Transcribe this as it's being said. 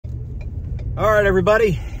All right,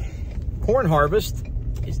 everybody, corn harvest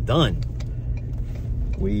is done.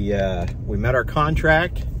 We met our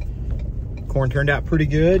contract. Corn turned out pretty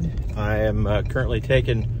good. I am currently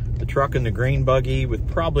taking the truck and the grain buggy with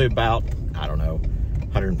probably about, I don't know,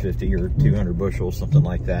 150 or 200 bushels, something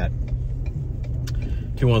like that,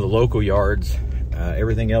 to one of the local yards.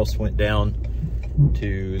 Everything else went down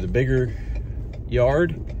to the bigger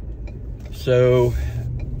yard. So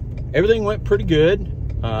everything went pretty good.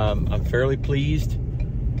 I'm fairly pleased.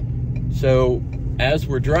 So as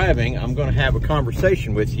we're driving, I'm going to have a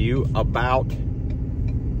conversation with you about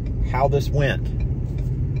how this went.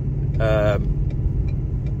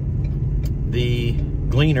 The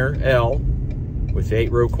Gleaner L with the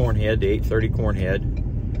 8-row corn head, the 830 corn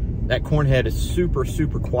head, that corn head is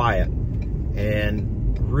super quiet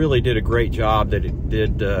and really did a great job. That it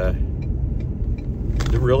did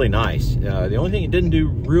really nice. The only thing it didn't do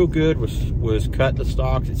real good was cut the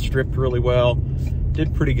stalks. It stripped really well,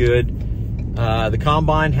 did pretty good. The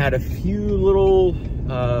combine had a few little,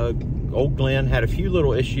 Old Glen had a few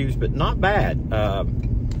little issues, but not bad.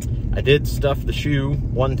 I did stuff the shoe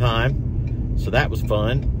one time, so that was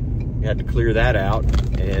fun. We had to clear that out.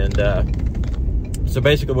 And so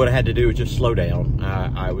basically what I had to do was just slow down.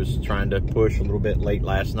 I was trying to push a little bit late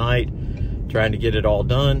last night, trying to get it all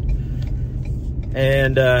done.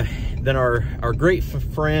 And then our great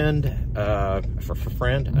friend,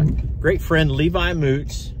 great friend Levi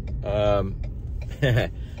Moots,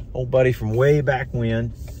 old buddy from way back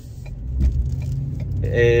when,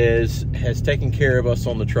 has taken care of us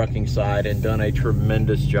on the trucking side and done a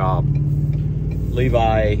tremendous job.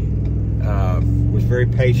 Levi was very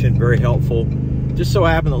patient, very helpful. Just so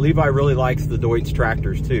happened that Levi really likes the Deutz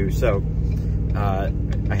tractors too, so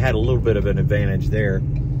I had a little bit of an advantage there.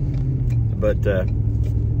 But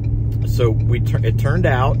so it turned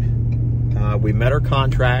out we met our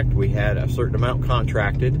contract. We had a certain amount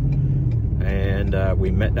contracted, and we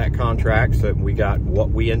met that contract, so we got what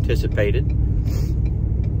we anticipated.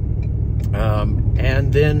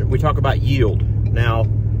 And then we talk about yield. Now,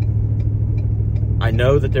 I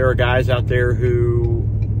know that there are guys out there who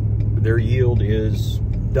their yield is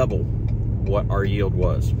double what our yield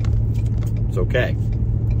was. It's okay.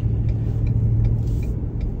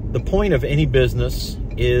 The point of any business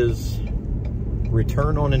is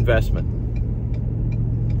return on investment,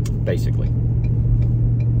 basically.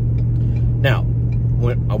 Now,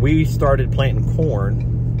 when we started planting corn,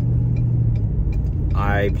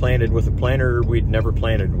 I planted with a planter we'd never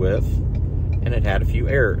planted with, and it had a few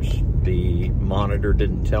errors. The monitor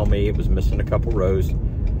didn't tell me it was missing a couple rows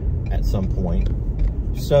at some point.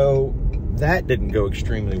 So that didn't go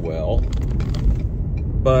extremely well,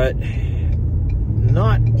 but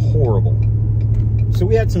not horrible. So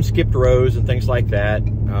we had some skipped rows and things like that.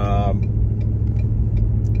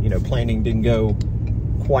 You know, planting didn't go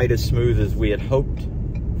quite as smooth as we had hoped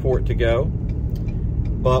for it to go.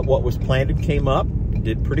 But what was planted came up,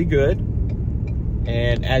 did pretty good.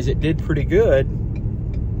 And as it did pretty good,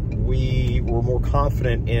 we were more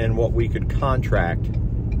confident in what we could contract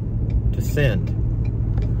to send.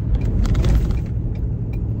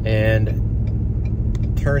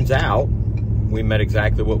 And turns out we met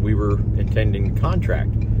exactly what we were intending to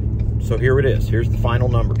contract. So here it is. Here's the final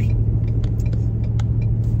numbers.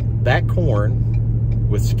 That corn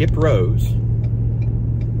with skipped rows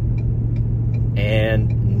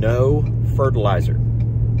and no fertilizer.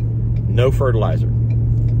 No fertilizer.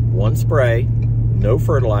 One spray, no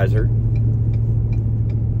fertilizer.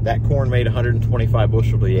 That corn made 125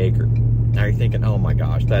 bushel to the acre. Now you're thinking, oh my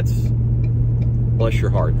gosh, that's, bless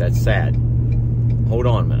your heart, that's sad. Hold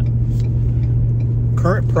on a minute.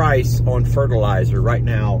 Current price on fertilizer right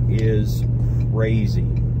now is crazy,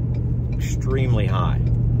 extremely high.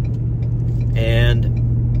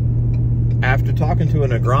 And after talking to an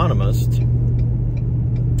agronomist,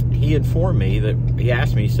 he informed me that, he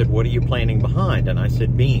asked me, he said, what are you planting behind? And I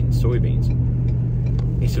said, beans, soybeans.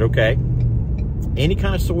 He said, okay, any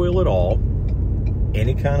kind of soil at all,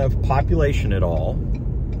 any kind of population at all,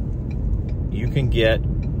 you can get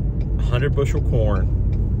 100 bushel corn,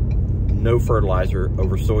 no fertilizer,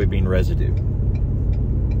 over soybean residue.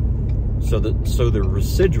 So the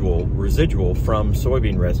residual from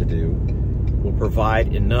soybean residue will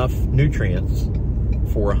provide enough nutrients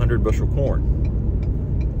for 100 bushel corn.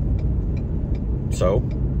 So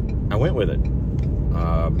I went with it.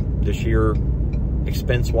 This year,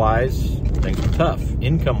 expense-wise, things were tough.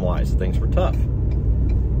 Income-wise, things were tough.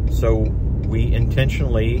 So we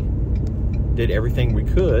intentionally did everything we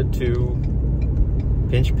could to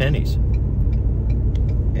pinch pennies.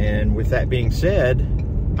 And with that being said,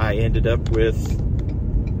 I ended up with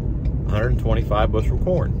 125 bushel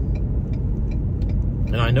corn.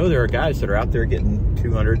 And I know there are guys that are out there getting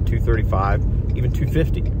 200, 235, even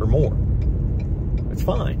 250 or more. It's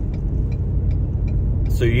fine.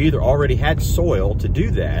 So you either already had soil to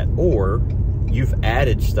do that, or you've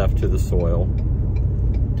added stuff to the soil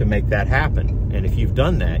to make that happen. And if you've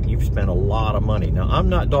done that, you've spent a lot of money. Now, I'm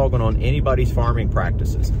not dogging on anybody's farming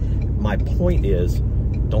practices. My point is,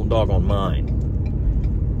 don't dog on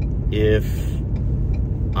mine. If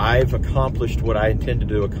I've accomplished what I intended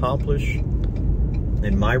to accomplish,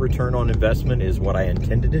 and my return on investment is what I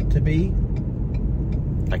intended it to be,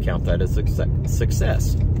 I count that as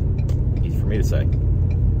success. Easy for me to say.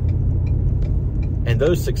 And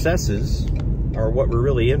those successes are what we're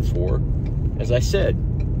really in for. As I said,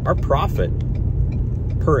 our profit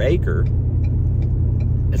per acre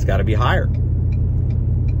has got to be higher. I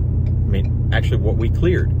mean, actually what we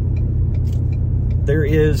cleared. There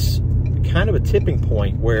is kind of a tipping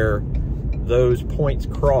point where those points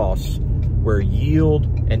cross, where yield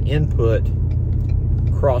and input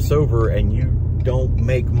cross over and you don't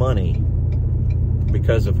make money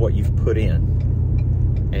because of what you've put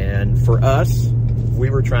in. And for us, we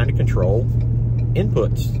were trying to control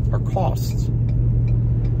inputs, our costs,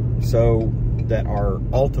 so that our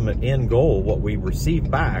ultimate end goal, what we receive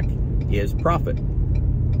back, is profit.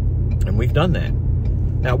 And we've done that.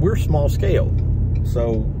 Now, we're small scale,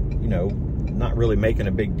 so, you know, not really making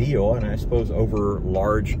a big deal, and I suppose over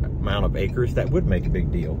large amount of acres that would make a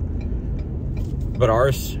big deal. But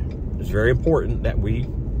ours is very important that we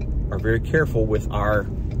are very careful with our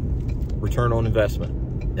return on investment.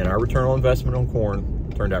 And our return on investment on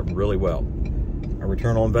corn turned out really well. Our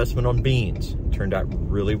return on investment on beans turned out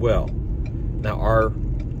really well. Now, our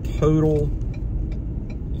total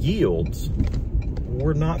yields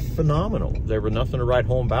were not phenomenal. They were nothing to write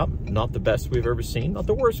home about. Not the best we've ever seen, not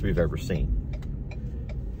the worst we've ever seen.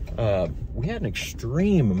 We had an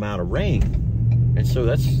extreme amount of rain, and so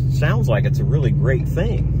that sounds like it's a really great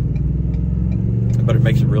thing, but it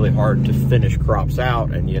makes it really hard to finish crops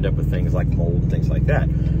out, and you end up with things like mold and things like that.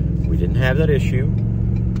 We didn't have that issue,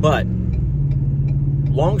 but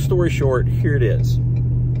long story short, here it is.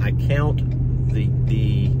 I count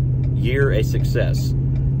the year a success.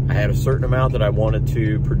 I had a certain amount that I wanted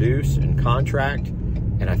to produce and contract,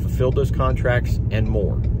 and I fulfilled those contracts and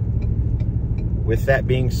more. With that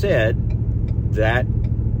being said, that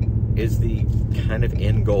is the kind of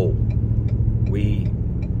end goal. We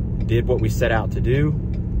did what we set out to do.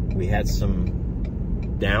 We had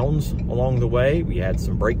some downs along the way. We had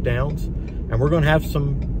some breakdowns, and we're going to have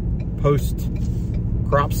some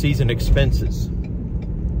post-crop season expenses.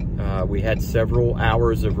 We had several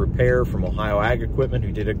hours of repair from Ohio Ag Equipment,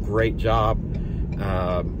 who did a great job.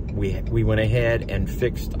 We went ahead and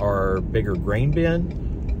fixed our bigger grain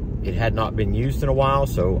bin. It had not been used in a while,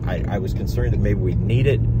 so I was concerned that maybe we'd need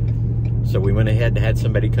it. So we went ahead and had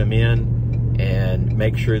somebody come in and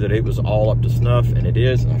make sure that it was all up to snuff, and it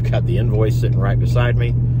is. I've got the invoice sitting right beside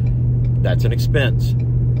me. That's an expense.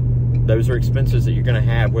 Those are expenses that you're going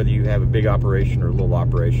to have whether you have a big operation or a little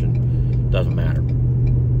operation. Doesn't matter.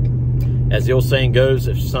 As the old saying goes,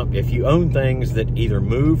 if you own things that either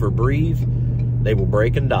move or breathe, they will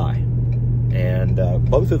break and die. And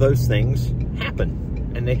both of those things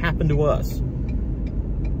happen, and they happen to us.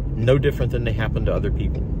 No different than they happen to other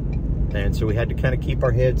people. And so we had to kind of keep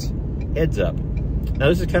our heads up. Now,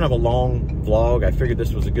 this is kind of a long vlog. I figured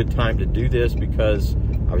this was a good time to do this because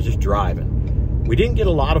I was just driving. We didn't get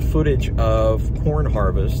a lot of footage of corn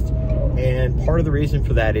harvest, and part of the reason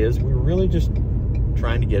for that is we were really just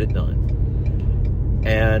trying to get it done.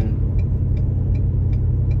 And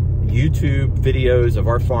YouTube videos of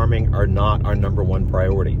our farming are not our #1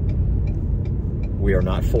 priority. We are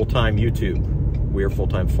not full-time YouTube. We are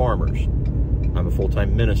full-time farmers. I'm a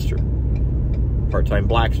full-time minister, part-time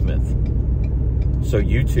blacksmith. So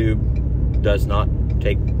YouTube does not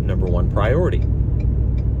take #1 priority.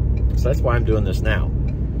 So that's why I'm doing this now.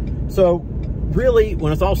 So really,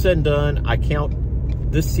 when it's all said and done, I count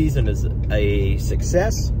this season as a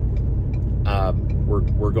success.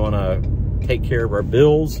 We're gonna take care of our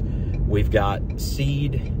bills. We've got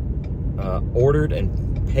seed ordered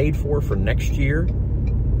and paid for next year.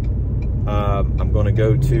 I'm gonna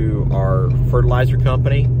go to our fertilizer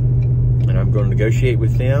company and I'm gonna negotiate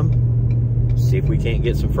with them, see if we can't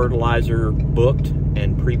get some fertilizer booked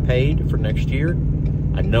and prepaid for next year.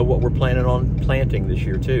 I know what we're planning on planting this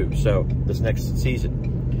year too, so this next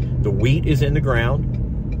season. The wheat is in the ground.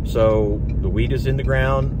 So the wheat is in the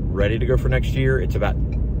ground, ready to go for next year. It's about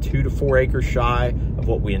 2 to 4 acres shy of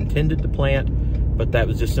what we intended to plant, but that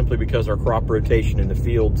was just simply because our crop rotation in the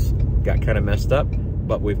fields got kind of messed up,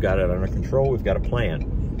 but we've got it under control. We've got a plan.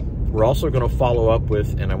 We're also going to follow up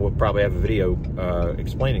with, and I will probably have a video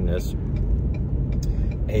explaining this,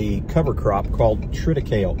 a cover crop called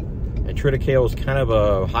triticale. And triticale is kind of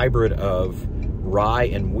a hybrid of rye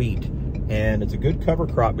and wheat. And it's a good cover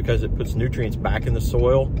crop because it puts nutrients back in the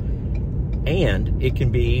soil, and it can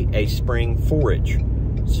be a spring forage.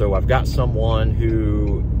 So I've got someone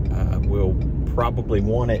who will probably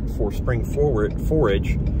want it for spring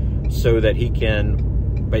forage so that he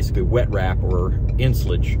can basically wet wrap or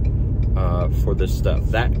ensilage for this stuff.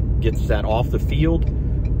 That gets that off the field,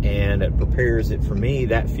 and it prepares it for me.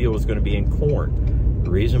 That field is going to be in corn. The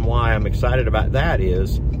reason why I'm excited about that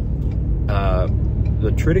is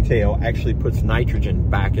the triticale actually puts nitrogen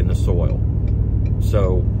back in the soil.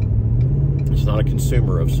 So it's not a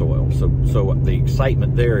consumer of soil. So the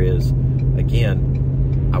excitement there is,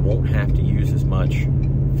 again, I won't have to use as much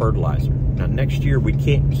fertilizer. Now next year we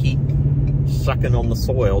can't keep sucking on the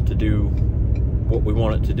soil to do what we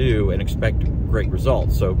want it to do and expect great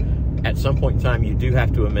results. So at some point in time, you do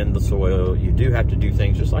have to amend the soil. You do have to do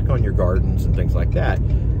things just like on your gardens and things like that.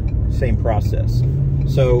 Same process.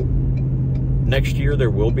 So next year there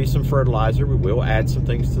will be some fertilizer. We will add some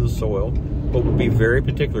things to the soil, but we'll be very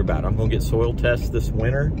particular about it. I'm going to get soil tests this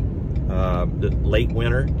winter, the late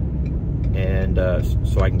winter, and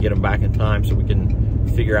so I can get them back in time so we can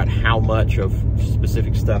figure out how much of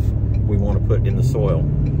specific stuff we want to put in the soil.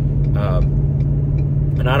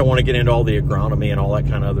 And I don't want to get into all the agronomy and all that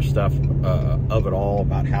kind of other stuff of it all,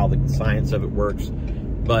 about how the science of it works,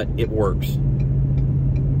 but it works.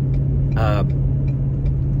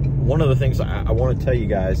 One of the things I want to tell you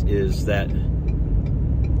guys is that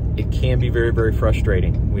it can be very, very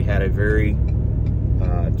frustrating. We had a very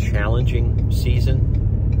challenging season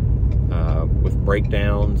with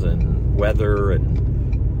breakdowns and weather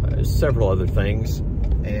and several other things.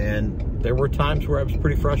 And there were times where I was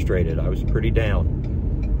pretty frustrated. I was pretty down.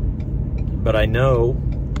 But I know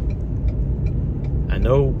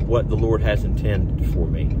what the Lord has intended for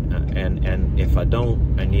me. And if I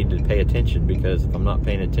don't, I need to pay attention, because if I'm not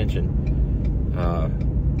paying attention,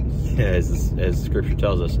 as the scripture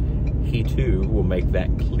tells us, he too will make that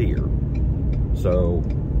clear. So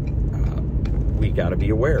we got to be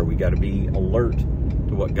aware. We got to be alert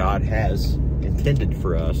to what God has intended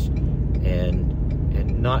for us,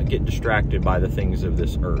 and not get distracted by the things of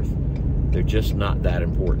this earth. They're just not that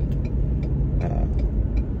important.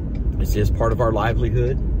 This is part of our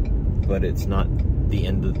livelihood, but it's not the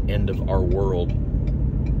end of our world.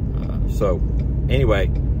 So anyway,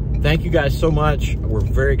 thank you guys so much. We're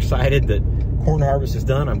very excited that corn harvest is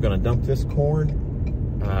done. I'm going to dump this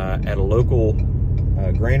corn at a local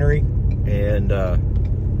granary, and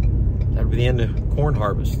that'll be the end of corn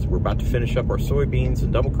harvest. We're about to finish up our soybeans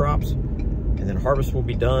and double crops, and then harvest will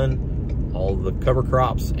be done. All the cover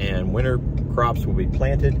crops and winter crops will be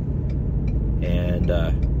planted, and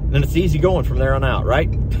then it's easy going from there on out,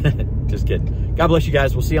 right? Just kidding. God bless you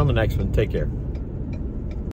guys. We'll see you on the next one. Take care.